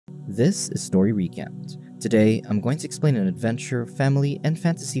This is Story Recapped. Today, I'm going to explain an adventure, family, and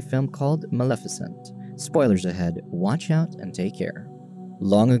fantasy film called Maleficent. Spoilers ahead, watch out and take care.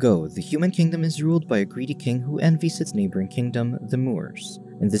 Long ago, the human kingdom is ruled by a greedy king who envies its neighboring kingdom, the Moors.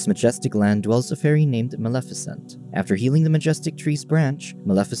 In this majestic land dwells a fairy named Maleficent. After healing the majestic tree's branch,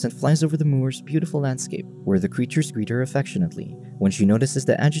 Maleficent flies over the Moors' beautiful landscape, where the creatures greet her affectionately. When she notices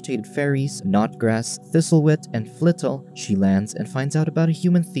the agitated fairies, Knotgrass, Thistlewit, and Flittle, she lands and finds out about a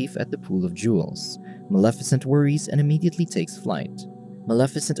human thief at the Pool of Jewels. Maleficent worries and immediately takes flight.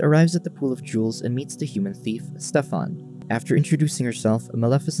 Maleficent arrives at the Pool of Jewels and meets the human thief, Stefan. After introducing herself,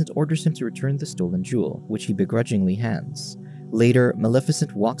 Maleficent orders him to return the stolen jewel, which he begrudgingly hands. Later,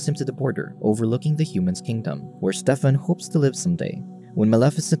 Maleficent walks him to the border, overlooking the human's kingdom, where Stefan hopes to live someday. When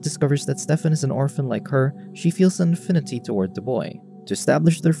Maleficent discovers that Stefan is an orphan like her, she feels an affinity toward the boy. To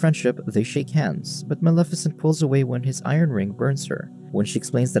establish their friendship, they shake hands, but Maleficent pulls away when his iron ring burns her. When she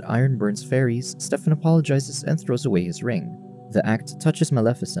explains that iron burns fairies, Stefan apologizes and throws away his ring. The act touches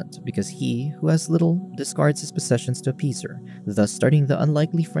Maleficent because he, who has little, discards his possessions to appease her, thus starting the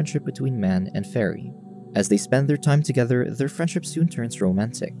unlikely friendship between man and fairy. As they spend their time together, their friendship soon turns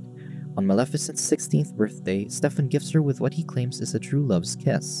romantic. On Maleficent's 16th birthday, Stefan gifts her with what he claims is a true love's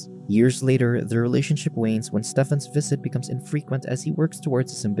kiss. Years later, their relationship wanes when Stefan's visit becomes infrequent as he works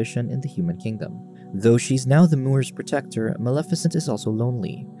towards his ambition in the human kingdom. Though she's now the Moor's protector, Maleficent is also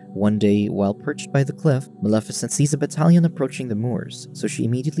lonely. One day, while perched by the cliff, Maleficent sees a battalion approaching the Moors, so she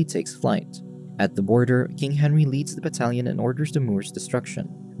immediately takes flight. At the border, King Henry leads the battalion and orders the Moors' destruction.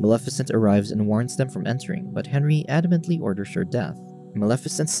 Maleficent arrives and warns them from entering, but Henry adamantly orders her death.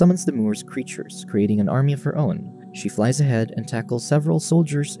 Maleficent summons the Moors' creatures, creating an army of her own. She flies ahead and tackles several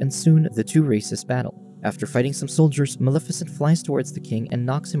soldiers, and soon the two races battle. After fighting some soldiers, Maleficent flies towards the king and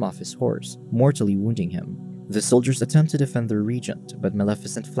knocks him off his horse, mortally wounding him. The soldiers attempt to defend their regent, but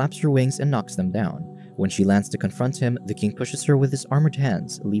Maleficent flaps her wings and knocks them down. When she lands to confront him, the king pushes her with his armored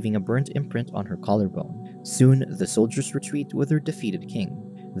hands, leaving a burnt imprint on her collarbone. Soon, the soldiers retreat with their defeated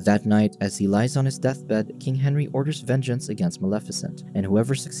king. That night, as he lies on his deathbed, King Henry orders vengeance against Maleficent, and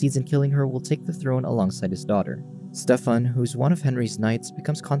whoever succeeds in killing her will take the throne alongside his daughter. Stefan, who's one of Henry's knights,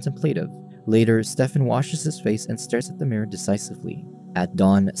 becomes contemplative. Later, Stefan washes his face and stares at the mirror decisively. At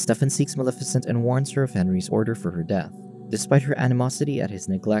dawn, Stefan seeks Maleficent and warns her of Henry's order for her death. Despite her animosity at his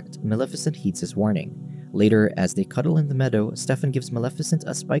neglect, Maleficent heeds his warning. Later, as they cuddle in the meadow, Stefan gives Maleficent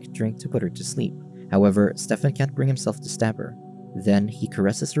a spiked drink to put her to sleep. However, Stefan can't bring himself to stab her. Then, he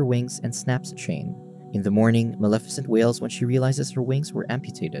caresses her wings and snaps a chain. In the morning, Maleficent wails when she realizes her wings were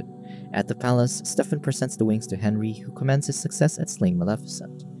amputated. At the palace, Stefan presents the wings to Henry, who commends his success at slaying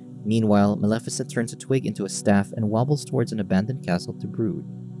Maleficent. Meanwhile, Maleficent turns a twig into a staff and wobbles towards an abandoned castle to brood.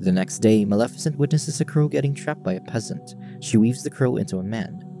 The next day, Maleficent witnesses a crow getting trapped by a peasant. She weaves the crow into a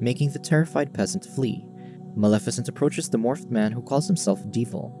man, making the terrified peasant flee. Maleficent approaches the morphed man who calls himself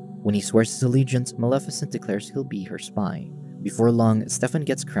Devil. When he swears his allegiance, Maleficent declares he'll be her spy. Before long, Stefan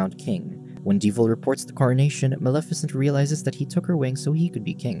gets crowned king. When Devil reports the coronation, Maleficent realizes that he took her wings so he could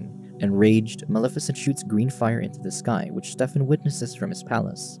be king. Enraged, Maleficent shoots green fire into the sky, which Stefan witnesses from his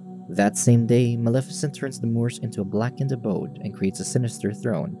palace. That same day, Maleficent turns the Moors into a blackened abode and creates a sinister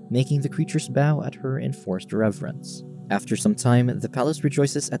throne, making the creatures bow at her in forced reverence. After some time, the palace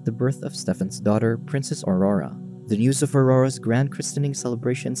rejoices at the birth of Stefan's daughter, Princess Aurora. The news of Aurora's grand christening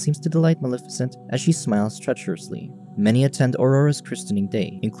celebration seems to delight Maleficent as she smiles treacherously. Many attend Aurora's christening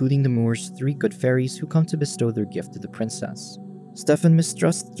day, including the Moors' three good fairies who come to bestow their gift to the princess. Stefan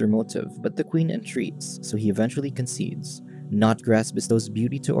mistrusts their motive, but the queen entreats, so he eventually concedes. Knotgrass bestows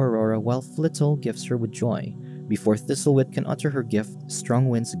beauty to Aurora while Flittle gifts her with joy. Before Thistlewit can utter her gift, strong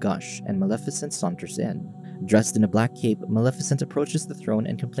winds gush and Maleficent saunters in. Dressed in a black cape, Maleficent approaches the throne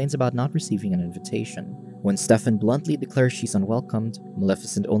and complains about not receiving an invitation. When Stefan bluntly declares she's unwelcomed,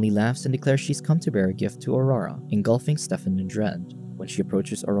 Maleficent only laughs and declares she's come to bear a gift to Aurora, engulfing Stefan in dread. When she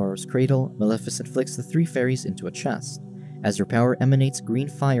approaches Aurora's cradle, Maleficent flicks the three fairies into a chest. As her power emanates green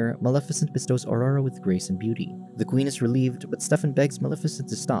fire, Maleficent bestows Aurora with grace and beauty. The queen is relieved, but Stefan begs Maleficent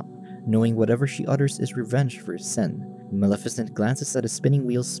to stop, knowing whatever she utters is revenge for his sin. Maleficent glances at a spinning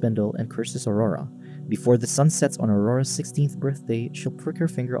wheel's spindle and curses Aurora. Before the sun sets on Aurora's 16th birthday, she'll prick her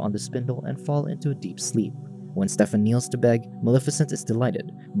finger on the spindle and fall into a deep sleep. When Stefan kneels to beg, Maleficent is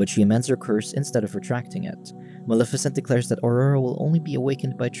delighted, but she amends her curse instead of retracting it. Maleficent declares that Aurora will only be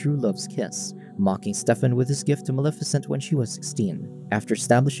awakened by true love's kiss, mocking Stefan with his gift to Maleficent when she was 16. After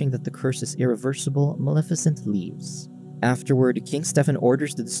establishing that the curse is irreversible, Maleficent leaves. Afterward, King Stefan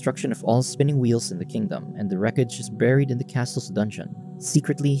orders the destruction of all spinning wheels in the kingdom, and the wreckage is buried in the castle's dungeon.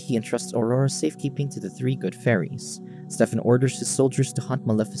 Secretly, he entrusts Aurora's safekeeping to the three good fairies. Stefan orders his soldiers to hunt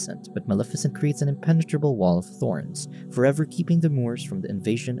Maleficent, but Maleficent creates an impenetrable wall of thorns, forever keeping the Moors from the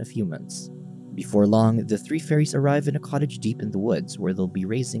invasion of humans. Before long, the three fairies arrive in a cottage deep in the woods where they'll be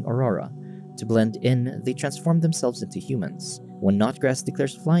raising Aurora. To blend in, they transform themselves into humans. When Knotgrass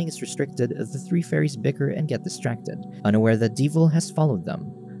declares flying is restricted, the three fairies bicker and get distracted, unaware that Devil has followed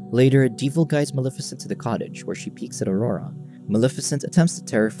them. Later, Devil guides Maleficent to the cottage, where she peeks at Aurora. Maleficent attempts to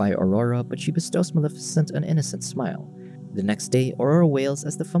terrify Aurora, but she bestows Maleficent an innocent smile. The next day, Aurora wails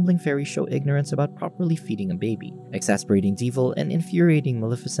as the fumbling fairies show ignorance about properly feeding a baby, exasperating Devil and infuriating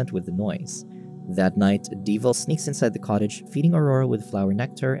Maleficent with the noise. That night, Devil sneaks inside the cottage, feeding Aurora with flower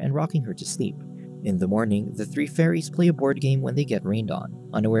nectar and rocking her to sleep. In the morning, the three fairies play a board game when they get rained on,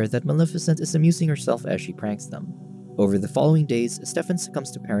 unaware that Maleficent is amusing herself as she pranks them. Over the following days, Stefan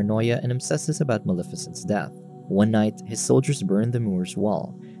succumbs to paranoia and obsesses about Maleficent's death. One night, his soldiers burn the Moor's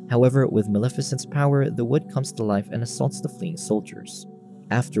wall. However, with Maleficent's power, the wood comes to life and assaults the fleeing soldiers.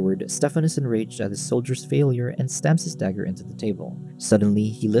 Afterward, Stefan is enraged at his soldiers' failure and stabs his dagger into the table. Suddenly,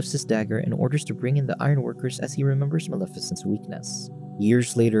 he lifts his dagger and orders to bring in the ironworkers as he remembers Maleficent's weakness.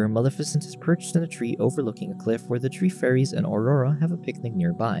 Years later, Maleficent is perched in a tree overlooking a cliff where the three fairies and Aurora have a picnic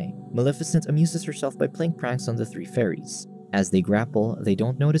nearby. Maleficent amuses herself by playing pranks on the three fairies. As they grapple, they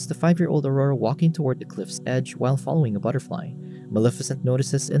don't notice the 5-year-old Aurora walking toward the cliff's edge while following a butterfly. Maleficent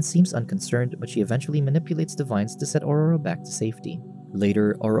notices and seems unconcerned, but she eventually manipulates the vines to set Aurora back to safety.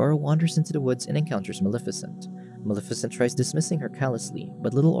 Later, Aurora wanders into the woods and encounters Maleficent. Maleficent tries dismissing her callously,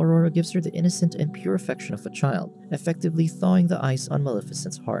 but little Aurora gives her the innocent and pure affection of a child, effectively thawing the ice on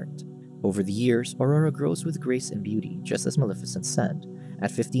Maleficent's heart. Over the years, Aurora grows with grace and beauty, just as Maleficent said.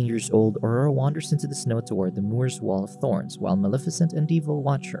 At 15 years old, Aurora wanders into the snow toward the Moor's wall of thorns, while Maleficent and Devil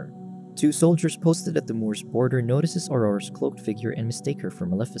watch her. Two soldiers posted at the Moor's border notices Aurora's cloaked figure and mistake her for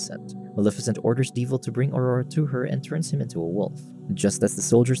Maleficent. Maleficent orders Devil to bring Aurora to her and turns him into a wolf. Just as the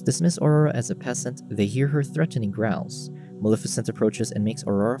soldiers dismiss Aurora as a peasant, they hear her threatening growls. Maleficent approaches and makes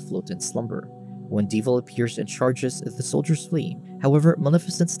Aurora float in slumber. When Devil appears and charges, the soldiers flee. However,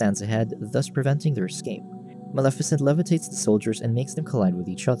 Maleficent stands ahead, thus preventing their escape. Maleficent levitates the soldiers and makes them collide with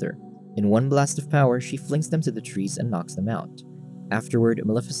each other. In one blast of power, she flings them to the trees and knocks them out. Afterward,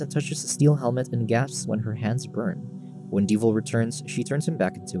 Maleficent touches a steel helmet and gasps when her hands burn. When Devil returns, she turns him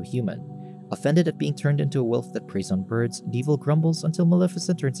back into a human. Offended at being turned into a wolf that preys on birds, Devil grumbles until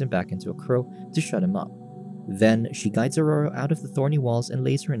Maleficent turns him back into a crow to shut him up. Then, she guides Aurora out of the thorny walls and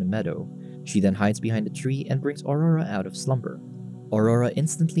lays her in a meadow. She then hides behind a tree and brings Aurora out of slumber. Aurora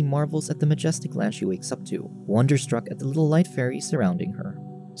instantly marvels at the majestic land she wakes up to, wonderstruck at the little light fairies surrounding her.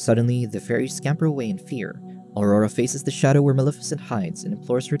 Suddenly, the fairies scamper away in fear. Aurora faces the shadow where Maleficent hides and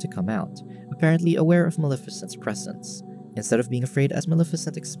implores her to come out, apparently aware of Maleficent's presence. Instead of being afraid as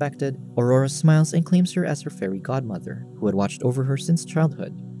Maleficent expected, Aurora smiles and claims her as her fairy godmother, who had watched over her since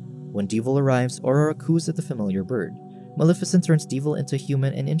childhood. When Devil arrives, Aurora coos at the familiar bird. Maleficent turns Devil into a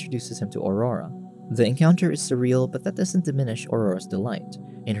human and introduces him to Aurora. The encounter is surreal, but that doesn't diminish Aurora's delight.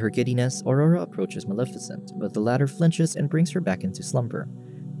 In her giddiness, Aurora approaches Maleficent, but the latter flinches and brings her back into slumber.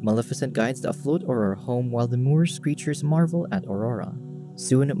 Maleficent guides the afloat Aurora home while the Moor's creatures marvel at Aurora.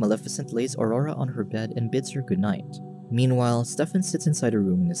 Soon, Maleficent lays Aurora on her bed and bids her goodnight. Meanwhile, Stefan sits inside a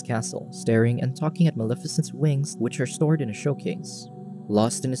room in his castle, staring and talking at Maleficent's wings, which are stored in a showcase.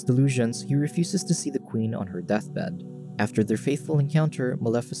 Lost in his delusions, he refuses to see the queen on her deathbed. After their faithful encounter,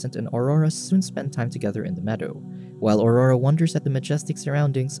 Maleficent and Aurora soon spend time together in the meadow. While Aurora wonders at the majestic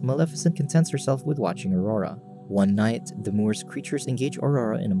surroundings, Maleficent contents herself with watching Aurora. One night, the Moor's creatures engage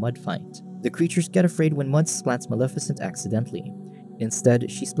Aurora in a mud fight. The creatures get afraid when mud splats Maleficent accidentally. Instead,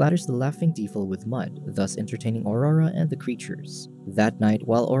 she splatters the laughing Devil with mud, thus entertaining Aurora and the creatures. That night,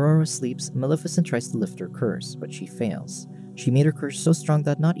 while Aurora sleeps, Maleficent tries to lift her curse, but she fails. She made her curse so strong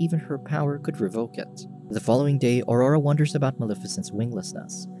that not even her power could revoke it. The following day, Aurora wonders about Maleficent's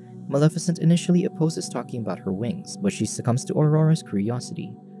winglessness. Maleficent initially opposes talking about her wings, but she succumbs to Aurora's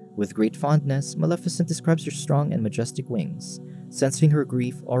curiosity. With great fondness, Maleficent describes her strong and majestic wings. Sensing her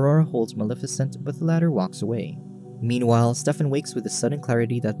grief, Aurora holds Maleficent, but the latter walks away. Meanwhile, Stefan wakes with the sudden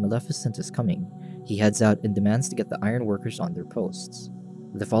clarity that Maleficent is coming. He heads out and demands to get the iron workers on their posts.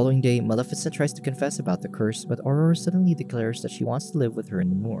 The following day, Maleficent tries to confess about the curse, but Aurora suddenly declares that she wants to live with her in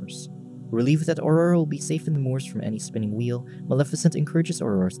the moors. Relieved that Aurora will be safe in the moors from any spinning wheel, Maleficent encourages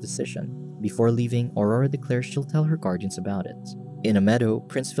Aurora's decision. Before leaving, Aurora declares she'll tell her guardians about it. In a meadow,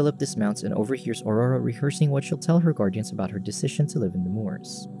 Prince Philip dismounts and overhears Aurora rehearsing what she'll tell her guardians about her decision to live in the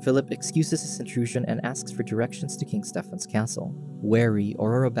moors. Philip excuses his intrusion and asks for directions to King Stefan's castle. Wary,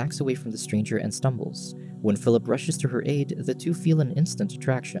 Aurora backs away from the stranger and stumbles. When Philip rushes to her aid, the two feel an instant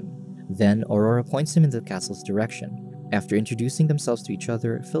attraction. Then, Aurora points him in the castle's direction. After introducing themselves to each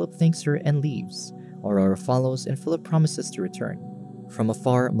other, Philip thanks her and leaves. Aurora follows and Philip promises to return. From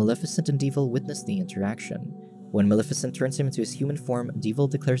afar, Maleficent and Devil witness the interaction. When Maleficent turns him into his human form, Devil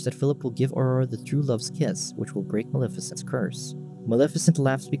declares that Philip will give Aurora the true love's kiss, which will break Maleficent's curse. Maleficent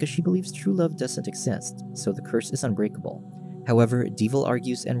laughs because she believes true love doesn't exist, so the curse is unbreakable. However, Devil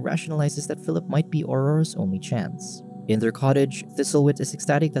argues and rationalizes that Philip might be Aurora's only chance. In their cottage, Thistlewit is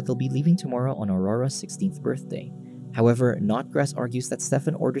ecstatic that they'll be leaving tomorrow on Aurora's 16th birthday. However, Knotgrass argues that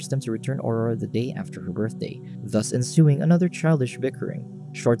Stefan orders them to return Aurora the day after her birthday, thus ensuing another childish bickering.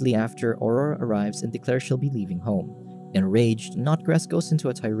 Shortly after, Aurora arrives and declares she'll be leaving home. Enraged, Knotgrass goes into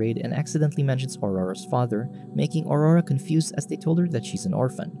a tirade and accidentally mentions Aurora's father, making Aurora confused as they told her that she's an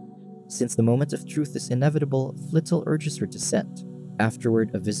orphan. Since the moment of truth is inevitable, Flittle urges her to sit.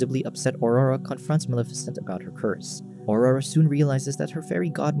 Afterward, a visibly upset Aurora confronts Maleficent about her curse. Aurora soon realizes that her fairy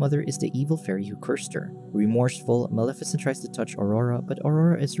godmother is the evil fairy who cursed her. Remorseful, Maleficent tries to touch Aurora, but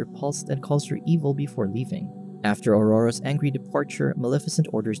Aurora is repulsed and calls her evil before leaving. After Aurora's angry departure, Maleficent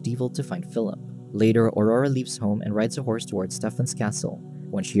orders Devil to find Philip. Later, Aurora leaves home and rides a horse towards Stefan's castle.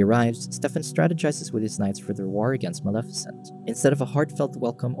 When she arrives, Stefan strategizes with his knights for their war against Maleficent. Instead of a heartfelt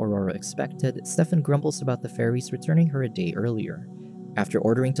welcome Aurora expected, Stefan grumbles about the fairies returning her a day earlier. After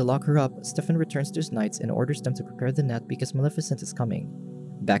ordering to lock her up, Stefan returns to his knights and orders them to prepare the net because Maleficent is coming.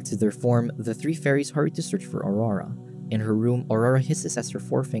 Back to their form, the three fairies hurry to search for Aurora. In her room, Aurora hisses as her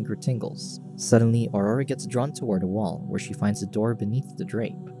forefinger tingles. Suddenly, Aurora gets drawn toward a wall, where she finds a door beneath the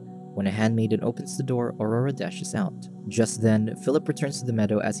drape. When a handmaiden opens the door, Aurora dashes out. Just then, Philip returns to the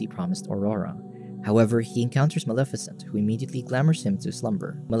meadow as he promised Aurora. However, he encounters Maleficent, who immediately glamours him to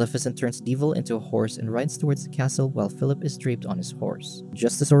slumber. Maleficent turns Devil into a horse and rides towards the castle while Philip is draped on his horse.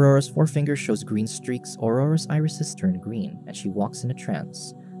 Just as Aurora's forefinger shows green streaks, Aurora's irises turn green, and she walks in a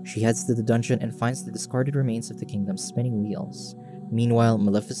trance. She heads to the dungeon and finds the discarded remains of the kingdom's spinning wheels. Meanwhile,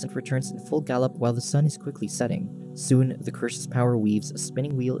 Maleficent returns in full gallop while the sun is quickly setting. Soon, the curse's power weaves a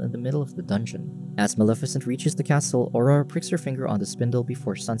spinning wheel in the middle of the dungeon. As Maleficent reaches the castle, Aurora pricks her finger on the spindle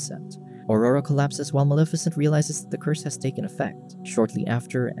before sunset. Aurora collapses while Maleficent realizes that the curse has taken effect. Shortly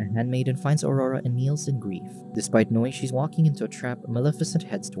after, a handmaiden finds Aurora and kneels in grief. Despite knowing she's walking into a trap, Maleficent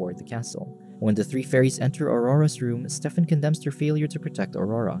heads toward the castle. When the three fairies enter Aurora's room, Stefan condemns their failure to protect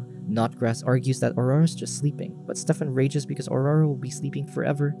Aurora. Knotgrass argues that Aurora's just sleeping, but Stefan rages because Aurora will be sleeping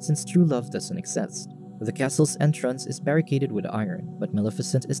forever since true love doesn't exist. The castle's entrance is barricaded with iron, but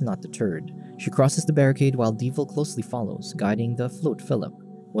Maleficent is not deterred. She crosses the barricade while Devil closely follows, guiding the afloat Philip.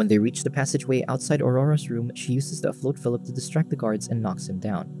 When they reach the passageway outside Aurora's room, she uses the afloat Philip to distract the guards and knocks him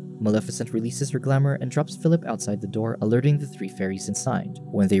down. Maleficent releases her glamour and drops Philip outside the door, alerting the three fairies inside.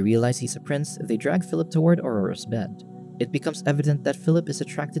 When they realize he's a prince, they drag Philip toward Aurora's bed. It becomes evident that Philip is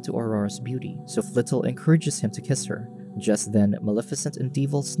attracted to Aurora's beauty, so Flittle encourages him to kiss her. Just then, Maleficent and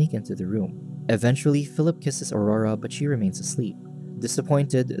Devil sneak into the room. Eventually, Philip kisses Aurora, but she remains asleep.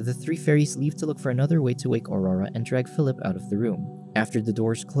 Disappointed, the three fairies leave to look for another way to wake Aurora and drag Philip out of the room. After the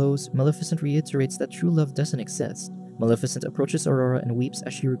doors close, Maleficent reiterates that true love doesn't exist. Maleficent approaches Aurora and weeps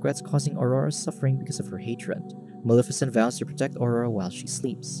as she regrets causing Aurora's suffering because of her hatred. Maleficent vows to protect Aurora while she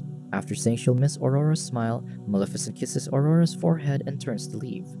sleeps. After saying she'll miss Aurora's smile, Maleficent kisses Aurora's forehead and turns to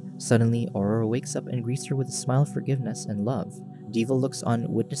leave. Suddenly, Aurora wakes up and greets her with a smile of forgiveness and love. Devil looks on,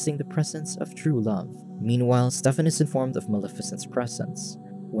 witnessing the presence of true love. Meanwhile, Stefan is informed of Maleficent's presence.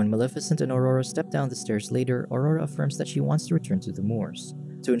 When Maleficent and Aurora step down the stairs later, Aurora affirms that she wants to return to the moors.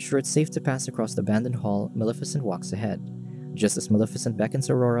 To ensure it's safe to pass across the abandoned hall, Maleficent walks ahead. Just as Maleficent beckons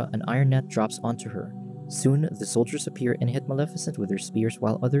Aurora, an iron net drops onto her. Soon, the soldiers appear and hit Maleficent with their spears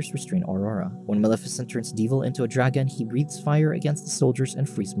while others restrain Aurora. When Maleficent turns Devil into a dragon, he breathes fire against the soldiers and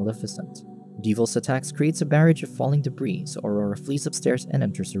frees Maleficent. Devil's attacks creates a barrage of falling debris, so Aurora flees upstairs and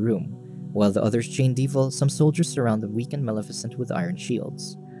enters the room. While the others chain Devil, some soldiers surround the weakened Maleficent with iron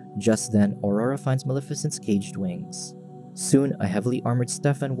shields. Just then, Aurora finds Maleficent's caged wings. Soon, a heavily armored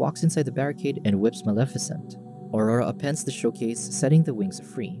Stefan walks inside the barricade and whips Maleficent. Aurora appends the showcase, setting the wings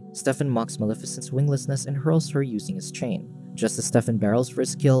free. Stefan mocks Maleficent's winglessness and hurls her using his chain. Just as Stefan barrels for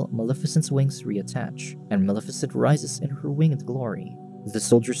his kill, Maleficent's wings reattach, and Maleficent rises in her winged glory. The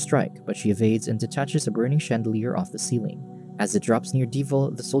soldiers strike, but she evades and detaches a burning chandelier off the ceiling. As it drops near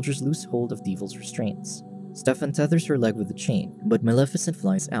Devil, the soldiers lose hold of Devil's restraints. Stefan tethers her leg with a chain, but Maleficent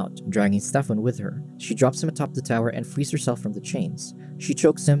flies out, dragging Stefan with her. She drops him atop the tower and frees herself from the chains. She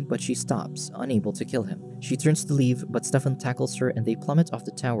chokes him, but she stops, unable to kill him. She turns to leave, but Stefan tackles her and they plummet off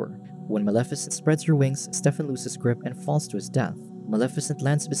the tower. When Maleficent spreads her wings, Stefan loses grip and falls to his death. Maleficent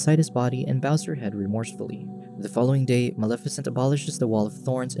lands beside his body and bows her head remorsefully. The following day, Maleficent abolishes the Wall of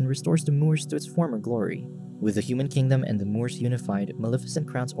Thorns and restores the moors to its former glory. With the human kingdom and the Moors unified, Maleficent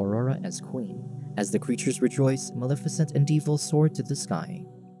crowns Aurora as queen. As the creatures rejoice, Maleficent and Devil soar to the sky.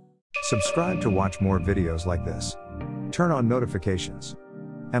 Subscribe to watch more videos like this. Turn on notifications.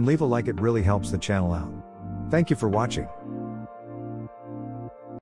 And leave a like, it really helps the channel out. Thank you for watching.